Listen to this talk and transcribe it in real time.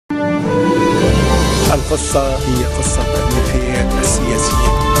القصة هي قصة النفايات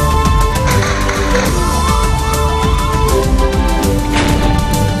السياسية.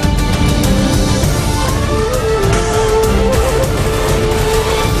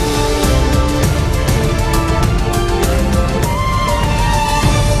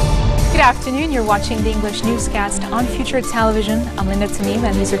 Good afternoon. You're watching the English newscast on Future Television. I'm Linda Tamim,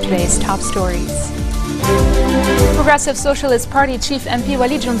 and these are today's top stories. Progressive Socialist Party Chief MP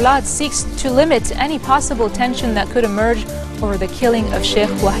Walid Jumblat seeks to limit any possible tension that could emerge over the killing of Sheikh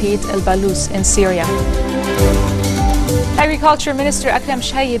Wahid al-Baloos in Syria. Agriculture Minister Akram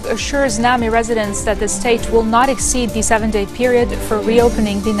Shayib assures Nami residents that the state will not exceed the 7-day period for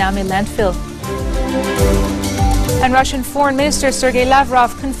reopening the Nami landfill. And Russian Foreign Minister Sergei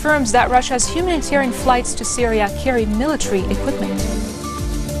Lavrov confirms that Russia's humanitarian flights to Syria carry military equipment.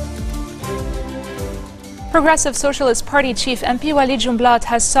 Progressive Socialist Party Chief MP Walid Jumblat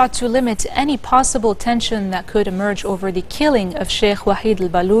has sought to limit any possible tension that could emerge over the killing of Sheikh Wahid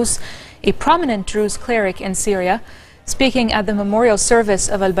al-Baloos, a prominent Druze cleric in Syria. Speaking at the memorial service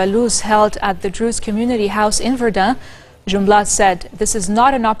of al-Baloos held at the Druze Community House in Verdun, Jumblat said, "This is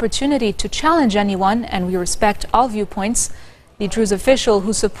not an opportunity to challenge anyone, and we respect all viewpoints." The Druze official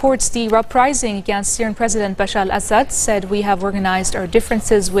who supports the uprising against Syrian President Bashar al-Assad said, "We have organized our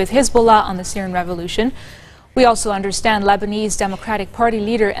differences with Hezbollah on the Syrian revolution. We also understand Lebanese Democratic Party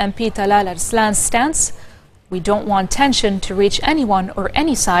leader MP Talal Arslan's stance. We don't want tension to reach anyone or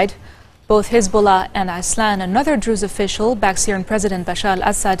any side." Both Hezbollah and Arslan, another Druze official, backed Syrian President Bashar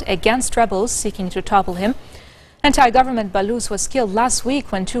al-Assad against rebels seeking to topple him. Anti-government Baloos was killed last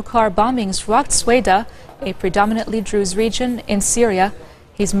week when 2 car bombings rocked Sweda, a predominantly Druze region in Syria.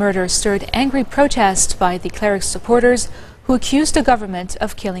 His murder stirred angry protest by the cleric's supporters, who accused the government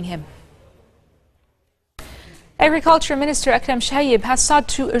of killing him. Agriculture Minister Akram Shayib has sought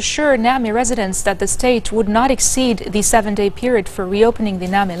to assure Nami residents that the state would not exceed the 7-day period for reopening the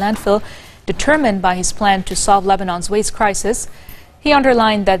Nami landfill, determined by his plan to solve Lebanon's waste crisis. He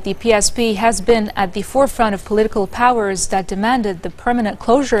underlined that the PSP has been at the forefront of political powers that demanded the permanent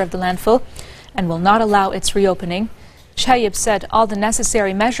closure of the landfill and will not allow its reopening. Shayib said all the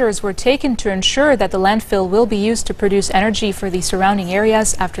necessary measures were taken to ensure that the landfill will be used to produce energy for the surrounding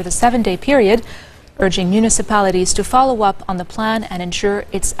areas after the 7-day period, urging municipalities to follow up on the plan and ensure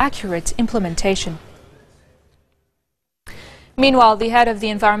its accurate implementation. Meanwhile, the head of the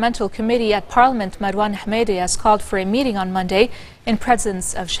Environmental Committee at Parliament, Marwan Ahmedi, has called for a meeting on Monday in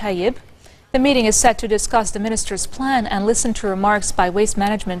presence of Shayib. The meeting is set to discuss the minister's plan and listen to remarks by waste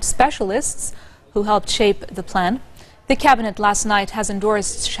management specialists who helped shape the plan. The cabinet last night has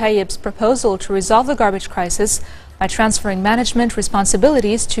endorsed Shayib's proposal to resolve the garbage crisis by transferring management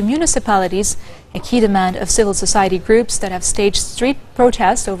responsibilities to municipalities, a key demand of civil society groups that have staged street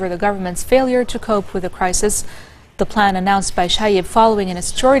protests over the government's failure to cope with the crisis. The plan announced by Shayib following an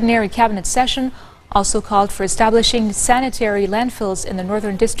extraordinary cabinet session also called for establishing sanitary landfills in the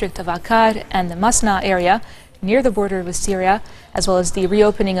northern district of Akkad and the Masna area near the border with Syria, as well as the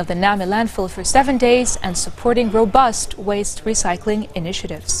reopening of the Nami landfill for 7 days and supporting robust waste recycling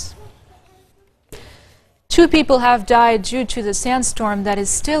initiatives. 2 people have died due to the sandstorm that is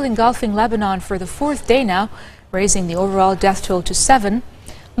still engulfing Lebanon for the 4th day now, raising the overall death toll to 7.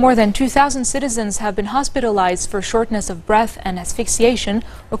 More than 2,000 citizens have been hospitalized for shortness of breath and asphyxiation,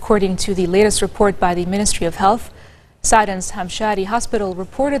 according to the latest report by the Ministry of Health. Sidon's Hamshari Hospital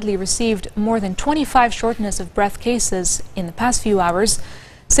reportedly received more than 25 shortness of breath cases in the past few hours.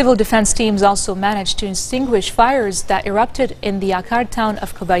 Civil defense teams also managed to extinguish fires that erupted in the Akkad town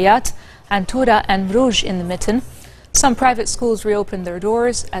of Kobayat, Antura and Mrouj in the Mitten. Some private schools reopened their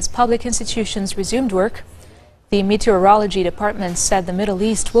doors as public institutions resumed work. The meteorology department said the Middle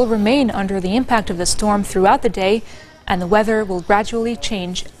East will remain under the impact of the storm throughout the day, and the weather will gradually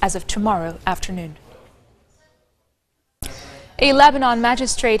change as of tomorrow afternoon. A Lebanon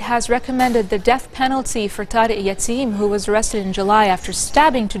magistrate has recommended the death penalty for Tariq Yatim, who was arrested in July after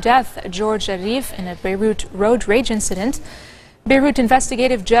stabbing to death George Arif in a Beirut road rage incident. Beirut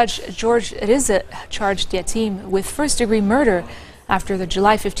investigative judge George Rizet charged Yatim with first-degree murder after the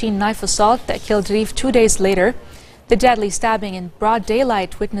July 15 knife assault that killed Arif 2 days later. The deadly stabbing in broad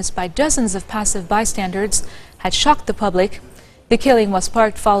daylight, witnessed by dozens of passive bystanders, had shocked the public. The killing was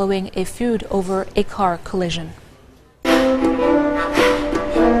sparked following a feud over a car collision.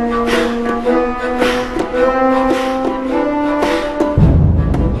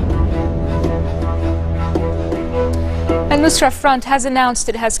 Al-Nusra Front has announced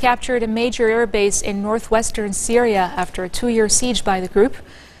it has captured a major airbase in northwestern Syria after a 2-year siege by the group.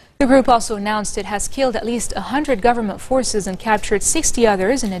 The group also announced it has killed at least 100 government forces and captured 60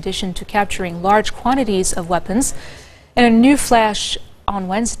 others, in addition to capturing large quantities of weapons. In a new flash on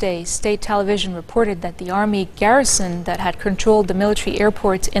Wednesday, state television reported that the army garrison that had controlled the military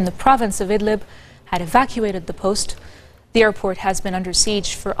airport in the province of Idlib had evacuated the post. The airport has been under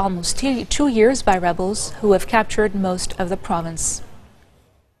siege for almost 2 years by rebels who have captured most of the province.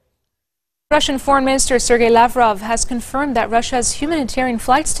 Russian Foreign Minister Sergei Lavrov has confirmed that Russia's humanitarian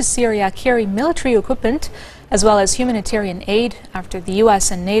flights to Syria carry military equipment as well as humanitarian aid after the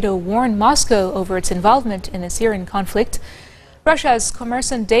US and NATO warned Moscow over its involvement in the Syrian conflict. Russia's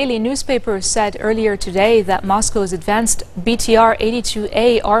Kommersant daily newspaper said earlier today that Moscow's advanced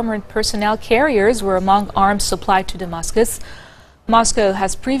BTR-82A armored personnel carriers were among arms supplied to Damascus. Moscow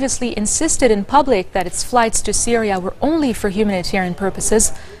has previously insisted in public that its flights to Syria were only for humanitarian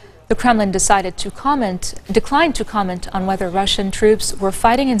purposes. The Kremlin declined to comment on whether Russian troops were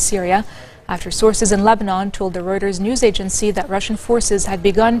fighting in Syria after sources in Lebanon told the Reuters news agency that Russian forces had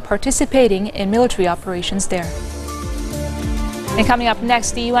begun participating in military operations there. And coming up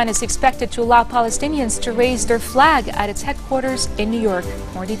next, the UN is expected to allow Palestinians to raise their flag at its headquarters in New York.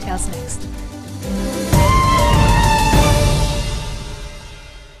 More details next.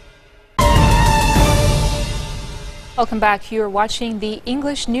 Welcome back. You're watching the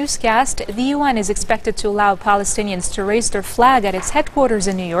English newscast. The UN is expected to allow Palestinians to raise their flag at its headquarters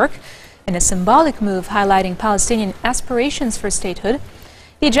in New York in a symbolic move highlighting Palestinian aspirations for statehood.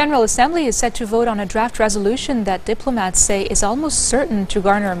 The General Assembly is set to vote on a draft resolution that diplomats say is almost certain to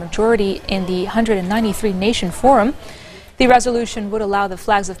garner a majority in the 193-nation forum. The resolution would allow the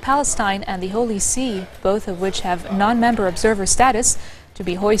flags of Palestine and the Holy See, both of which have non-member observer status, to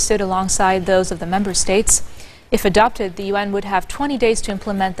be hoisted alongside those of the member states. If adopted, the UN would have 20 days to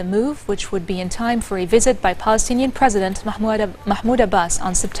implement the move, which would be in time for a visit by Palestinian President Mahmoud Abbas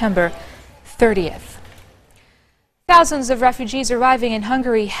on September 30th. Thousands of refugees arriving in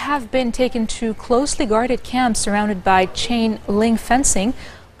Hungary have been taken to closely guarded camps surrounded by chain-link fencing,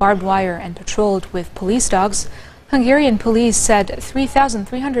 barbed wire, and patrolled with police dogs. Hungarian police said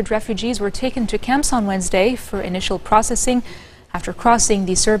 3,300 refugees were taken to camps on Wednesday for initial processing after crossing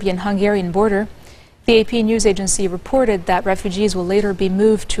the Serbian-Hungarian border. The AP news agency reported that refugees will later be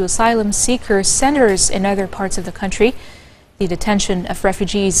moved to asylum seeker centers in other parts of the country. The detention of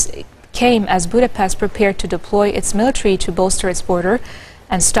refugees came as Budapest prepared to deploy its military to bolster its border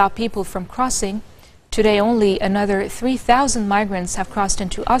and stop people from crossing. Today, only another 3,000 migrants have crossed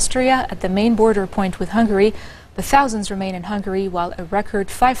into Austria at the main border point with Hungary, but thousands remain in Hungary, while a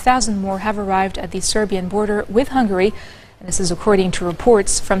record 5,000 more have arrived at the Serbian border with Hungary. This is according to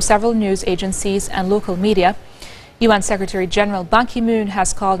reports from several news agencies and local media. UN Secretary General Ban Ki-moon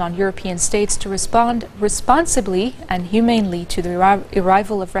has called on European states to respond responsibly and humanely to the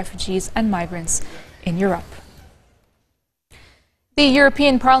arrival of refugees and migrants in Europe. The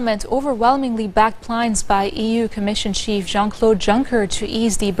European Parliament overwhelmingly backed plans by EU Commission Chief Jean-Claude Juncker to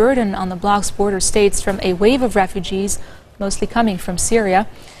ease the burden on the bloc's border states from a wave of refugees, mostly coming from Syria.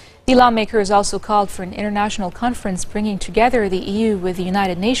 The lawmakers also called for an international conference bringing together the EU with the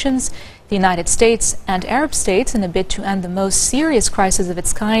United Nations, the United States, and Arab states in a bid to end the most serious crisis of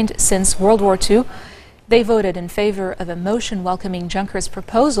its kind since World War II. They voted in favor of a motion welcoming Juncker's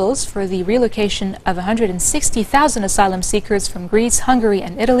proposals for the relocation of 160,000 asylum seekers from Greece, Hungary,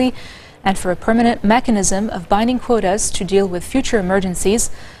 and Italy, and for a permanent mechanism of binding quotas to deal with future emergencies.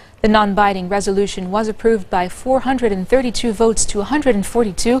 The non-binding resolution was approved by 432 votes to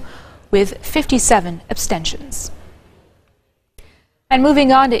 142, with 57 abstentions. And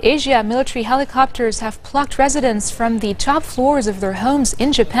moving on to Asia, military helicopters have plucked residents from the top floors of their homes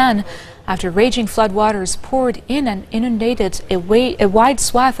in Japan after raging floodwaters poured in and inundated a wide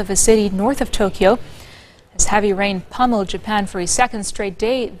swath of a city north of Tokyo. As heavy rain pummeled Japan for a second straight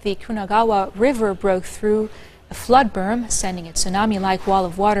day, the Kunagawa River broke through a flood berm, sending a tsunami-like wall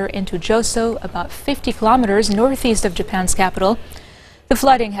of water into Joso, about 50 kilometers northeast of Japan's capital. The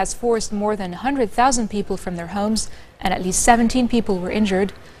flooding has forced more than 100,000 people from their homes, and at least 17 people were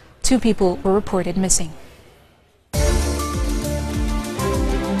injured. 2 people were reported missing.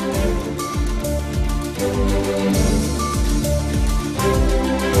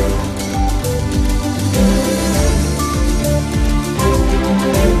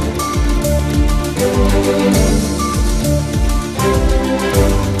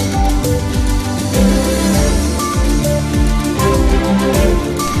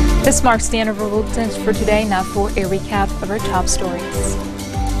 This marks the end of our bulletin for today. Now for a recap of our top stories.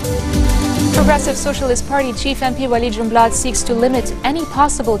 Progressive Socialist Party Chief MP Walid Jumblat seeks to limit any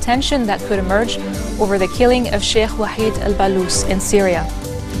possible tension that could emerge over the killing of Sheikh Wahid al-Balous in Syria.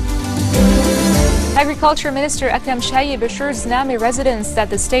 Agriculture Minister Akram Shayib assures Nami residents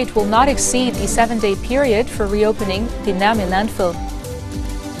that the state will not exceed the 7-day period for reopening the Nami landfill.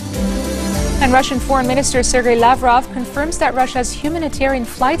 And Russian Foreign Minister Sergei Lavrov confirms that Russia's humanitarian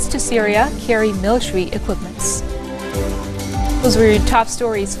flights to Syria carry military equipments. Those were your top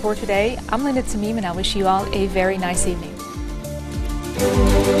stories for today. I'm Linda Tamim and I wish you all a very nice evening.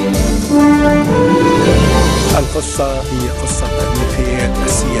 القصة هي قصة النفايات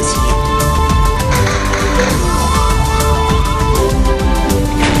السياسية.